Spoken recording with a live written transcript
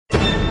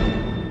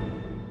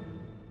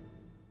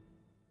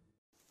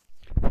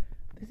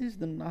This is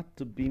the not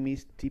to be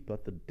missed tip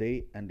of the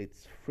day, and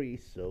it's free,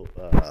 so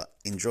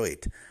enjoy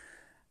it.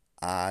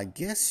 I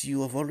guess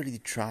you have already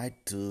tried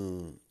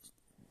to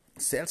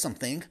sell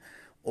something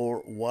or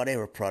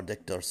whatever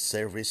product or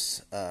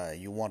service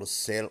you want to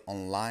sell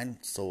online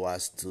so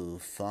as to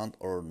fund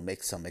or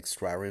make some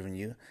extra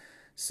revenue.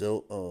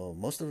 So,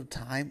 most of the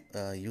time,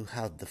 you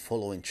have the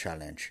following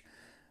challenge.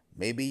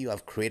 Maybe you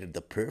have created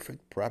the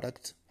perfect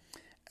product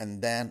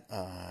and then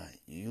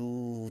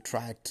you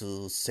try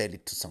to sell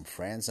it to some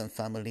friends and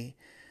family,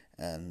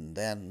 and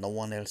then no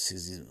one else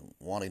is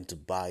wanting to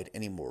buy it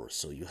anymore,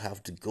 so you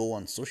have to go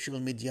on social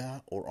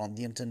media or on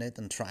the internet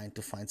and trying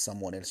to find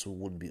someone else who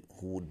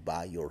would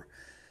buy your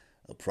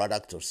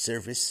product or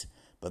service.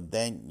 But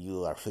then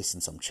you are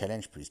facing some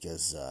challenge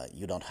because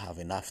you don't have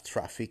enough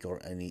traffic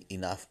or any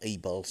enough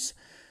eyeballs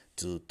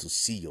to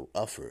see your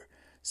offer.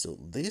 So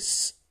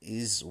this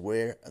is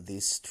where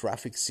this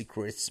Traffic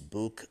Secrets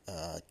book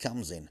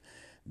comes in.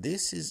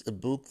 This is a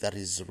book that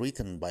is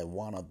written by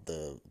one of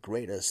the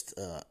greatest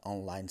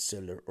online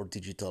seller or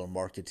digital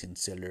marketing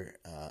seller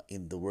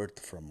in the world,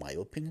 from my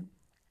opinion.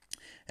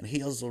 And he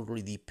has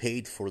already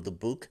paid for the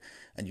book,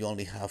 and you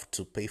only have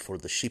to pay for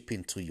the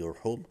shipping to your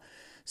home.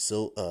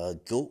 So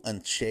go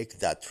and check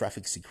that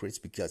Traffic Secrets,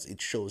 because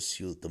it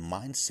shows you the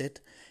mindset.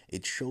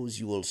 It shows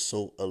you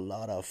also a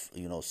lot of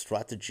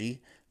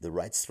strategy, the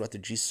right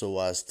strategy, so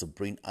as to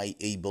bring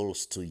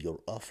eyeballs to your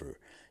offer.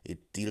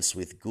 It deals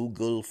with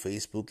Google,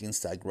 Facebook,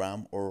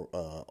 Instagram, or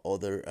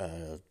other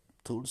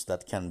tools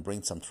that can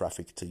bring some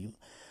traffic to you.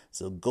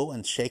 So go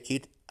and check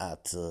it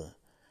at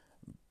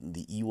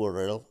the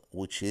URL,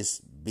 which is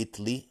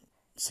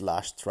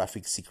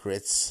bit.ly/traffic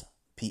secrets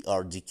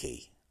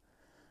PRDK.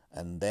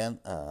 And then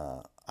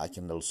I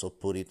can also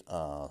put it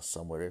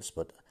somewhere else,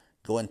 but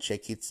go and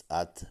check it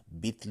at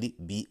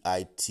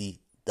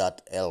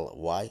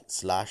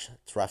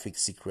bit.ly/traffic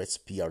secrets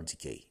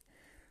PRDK.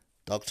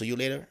 Talk to you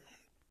later.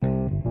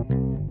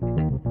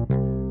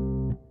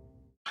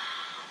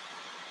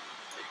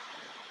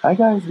 Hi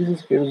guys, this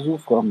is Ferzu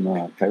from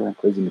Taiwan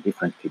Crazy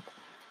Different Kid.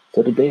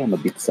 So today I'm a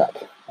bit sad.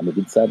 I'm a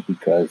bit sad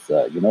because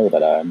you know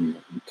that I'm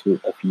into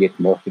affiliate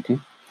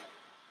marketing,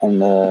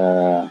 and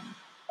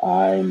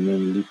I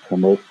mainly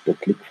promote the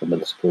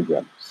ClickFunnels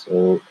program.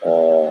 So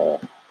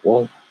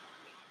well,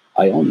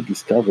 I only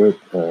discovered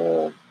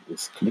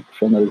this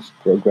ClickFunnels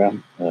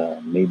program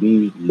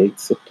maybe late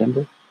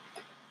September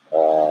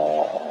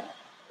or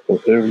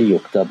early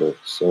October.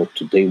 So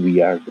today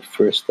we are the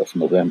 1st of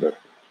November.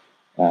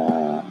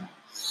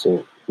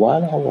 So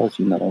while I was,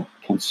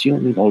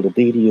 consuming all the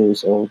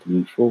videos, all the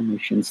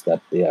informations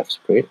that they have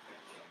spread,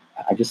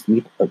 I just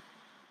made a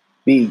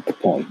big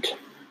point.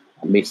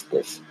 I missed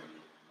this.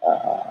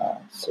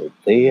 So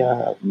they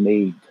have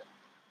made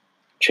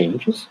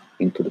changes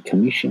into the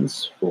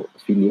commissions for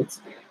affiliates.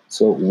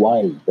 So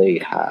while they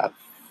have,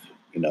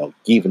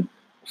 given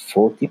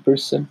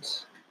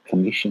 40%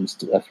 commissions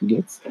to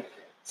affiliates,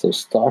 so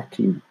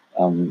starting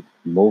on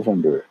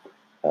November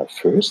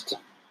 1st,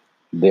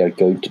 they are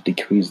going to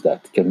decrease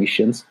that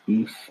commissions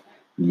if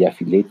the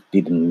affiliate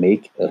didn't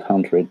make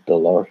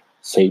 $100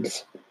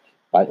 sales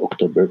by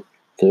October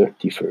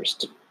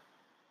 31st.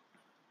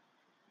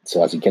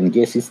 So as you can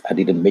guess, I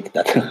didn't make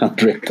that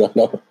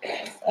 $100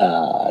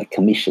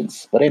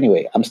 commissions. But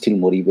anyway, I'm still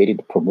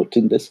motivated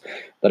promoting this.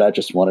 But I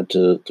just wanted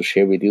to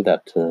share with you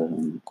that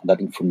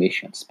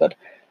information. But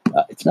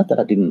it's not that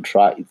I didn't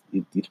try.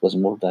 It was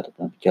more that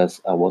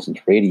because I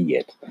wasn't ready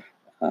yet.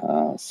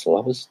 So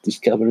I was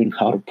discovering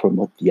how to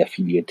promote the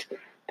affiliate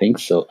thing.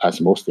 So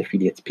as most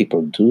affiliate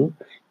people do,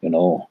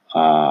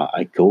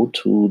 I go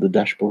to the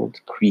dashboard,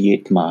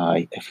 create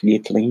my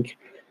affiliate link,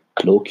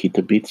 cloak it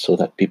a bit so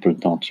that people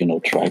don't,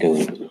 try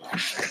to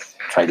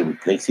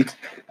replace it,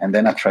 and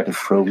then I try to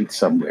throw it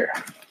somewhere.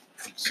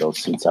 So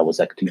since I was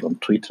active on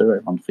Twitter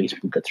and on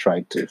Facebook, I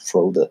tried to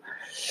throw the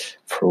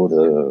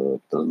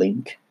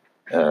link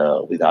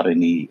without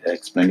any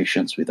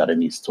explanations, without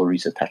any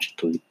stories attached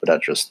to it. But I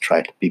just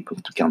tried to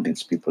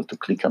convince people to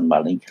click on my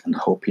link and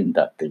hoping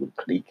that they will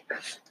click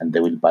and they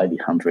will buy the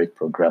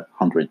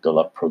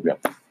 $100 program.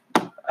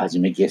 As you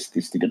may guess,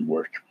 this didn't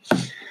work.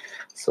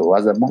 So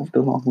as I moved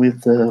along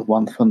with the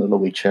One Funnel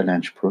Away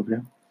Challenge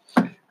program,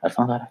 I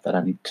found out that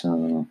I need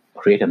to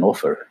create an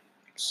offer.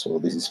 So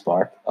this is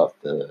part of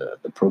the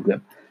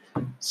program.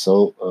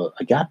 So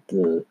I got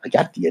the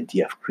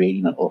idea of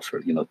creating an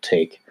offer.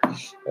 Take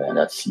and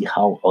I see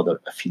how other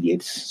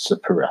affiliates,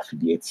 super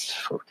affiliates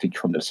for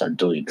ClickFunnels are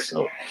doing.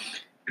 So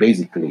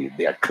basically,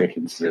 they are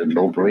creating a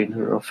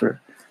no-brainer offer.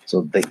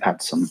 So they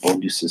add some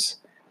bonuses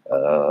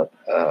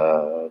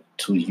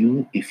to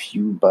you if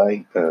you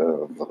buy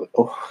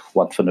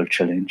One Funnel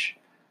Challenge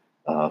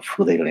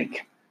through their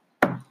link.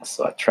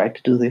 So I tried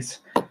to do this.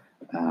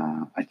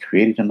 I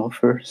created an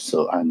offer.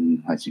 So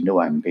as you know,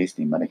 I'm based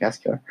in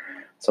Madagascar.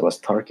 So I was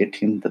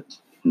targeting the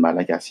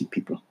Malagasy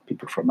people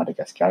from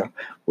Madagascar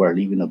who are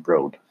living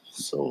abroad.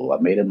 So I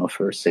made an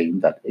offer saying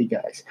that, hey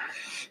guys,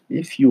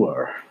 if you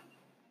are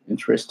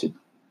interested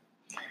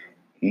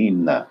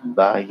in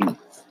buying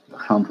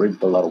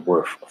 $100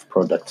 worth of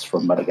products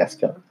from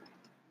Madagascar,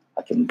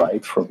 I can buy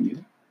it from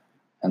you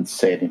and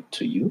send it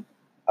to you.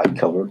 I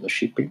cover the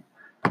shipping,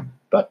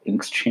 but in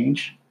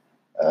exchange,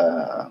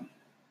 uh,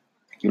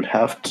 you'll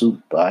have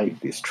to buy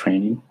this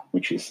training,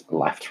 which is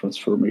life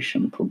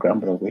transformation program,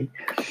 by the way,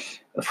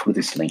 through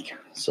this link.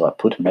 So I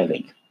put my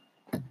link,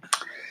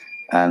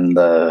 and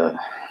that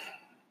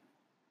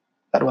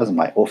was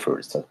my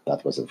offer. So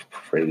that was a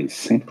very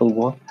simple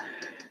one.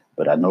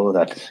 But I know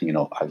that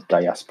as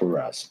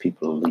diasporas,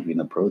 people living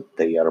abroad,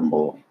 they are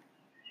more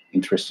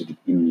interested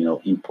in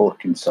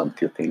importing some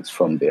few things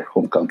from their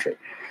home country.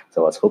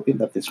 So I was hoping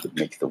that this would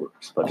make the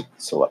works. But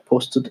so I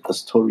posted a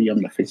story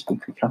on my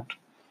Facebook account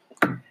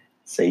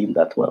saying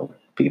that, well,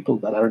 people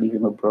that are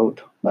living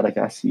abroad,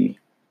 Malagasy,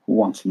 who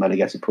wants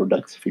Malagasy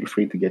products, feel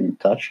free to get in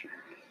touch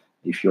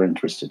if you're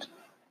interested.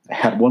 I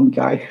had one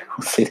guy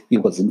who said he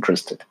was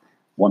interested.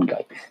 One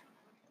guy.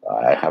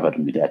 I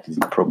haven't really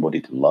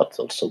promoted a lot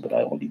also, but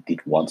I only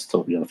did one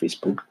story on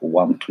Facebook,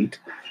 one tweet,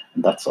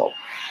 and that's all.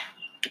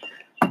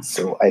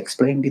 So I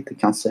explained it, the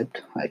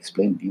concept. I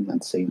explained him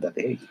and saying that,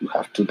 hey, you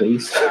have 2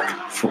 days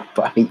for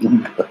buying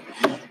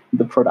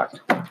the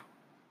product.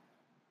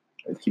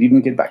 And he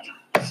didn't get back.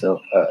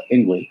 So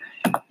anyway,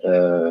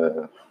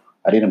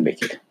 I didn't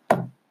make it.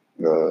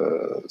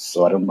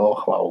 So I don't know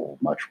how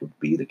much would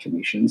be the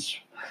commissions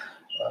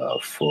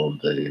for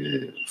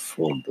the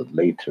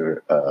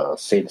later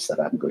sales that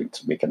I'm going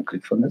to make on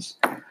ClickFunnels,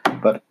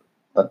 but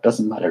that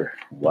doesn't matter.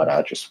 What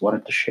I just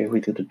wanted to share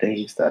with you today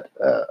is that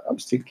I'm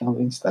still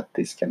convinced that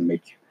this can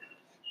make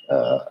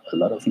a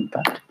lot of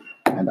impact,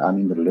 and I'm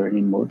in the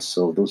learning mode.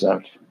 So those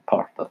are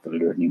part of the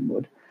learning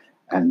mode,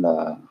 and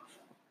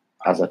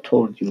as I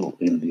told you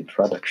in the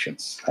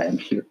introductions, I am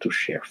here to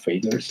share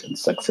failures and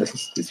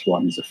successes. This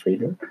one is a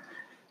failure.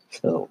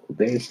 So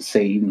there's a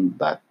saying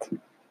that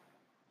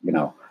you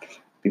know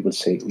people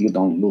say you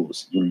don't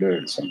lose, you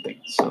learn something.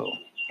 So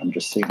I'm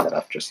just saying that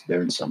I've just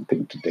learned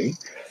something today.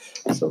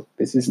 So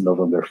this is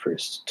November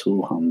 1st,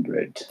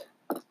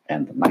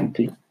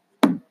 290.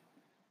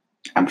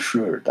 I'm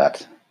sure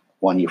that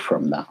 1 year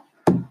from now,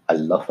 I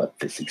love at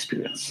this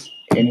experience.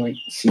 Anyway,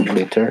 see you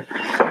later,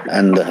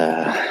 and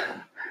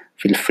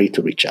feel free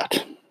to reach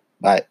out.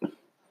 Bye.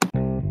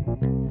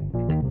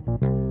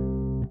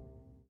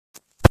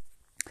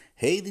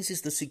 Hey, this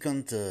is the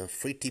second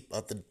free tip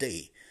of the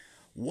day.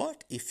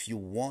 What if you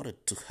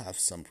wanted to have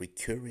some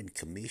recurring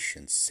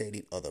commissions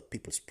selling other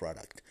people's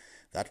product?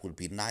 That would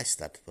be nice.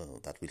 That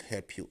will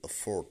help you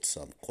afford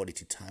some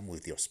quality time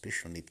with your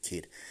special need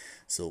kid.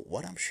 So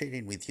what I'm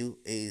sharing with you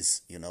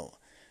is,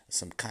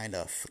 some kind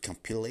of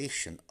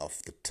compilation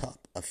of the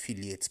top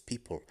affiliates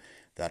people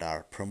that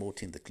are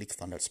promoting the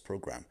ClickFunnels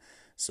program.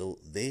 So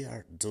they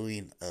are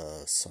doing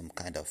some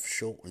kind of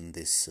show in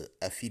this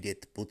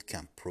affiliate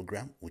bootcamp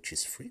program, which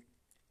is free,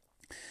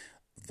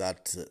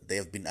 that they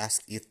have been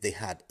asked if they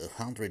had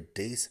 100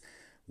 days,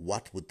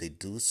 what would they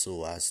do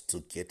so as to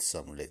get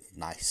some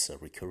nice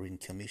recurring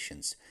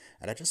commissions.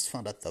 And I just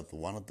found out that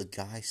one of the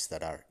guys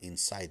that are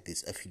inside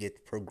this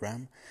affiliate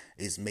program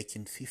is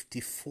making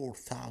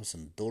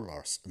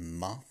 $54,000 a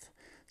month.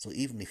 So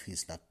even if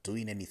he's not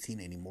doing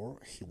anything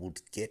anymore, he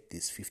would get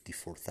this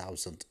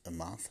 54,000 a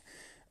month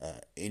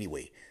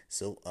anyway.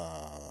 So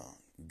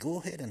go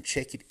ahead and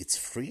check it. It's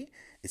free.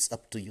 It's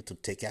up to you to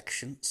take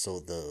action. So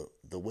the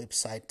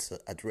website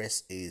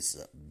address is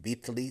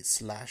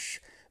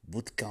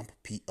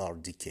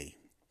bit.ly/bootcampprdk.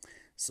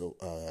 So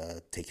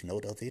take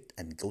note of it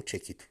and go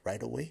check it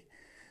right away.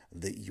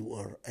 The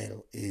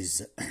URL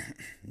is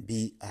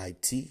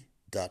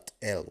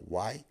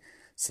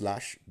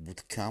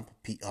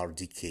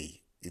bit.ly/bootcampprdk.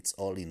 It's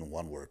all in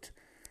one word.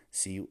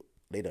 See you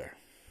later.